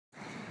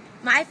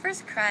My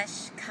first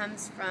crush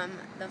comes from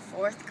the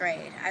 4th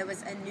grade. I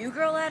was a new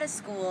girl out of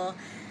school,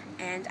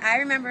 and I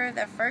remember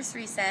the first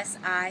recess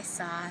I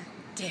saw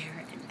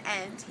Darren,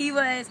 and he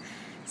was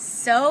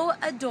so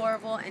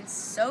adorable and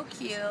so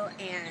cute,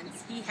 and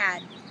he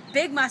had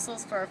big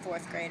muscles for a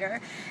 4th grader,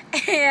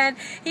 and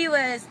he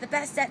was the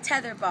best at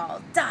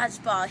tetherball,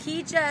 dodgeball.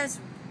 He just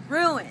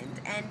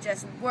ruined and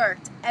just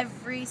worked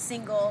every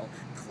single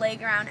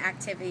playground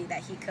activity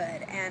that he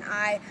could, and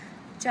I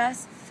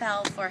just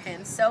fell for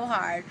him so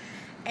hard.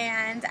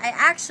 And I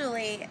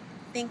actually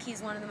think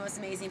he's one of the most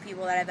amazing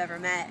people that I've ever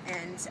met,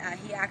 and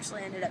he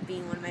actually ended up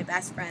being one of my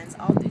best friends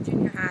all through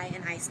junior high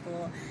and high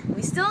school.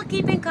 We still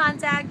keep in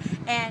contact,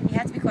 and you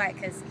have to be quiet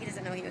because he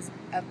doesn't know he was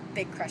a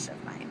big crush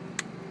of mine.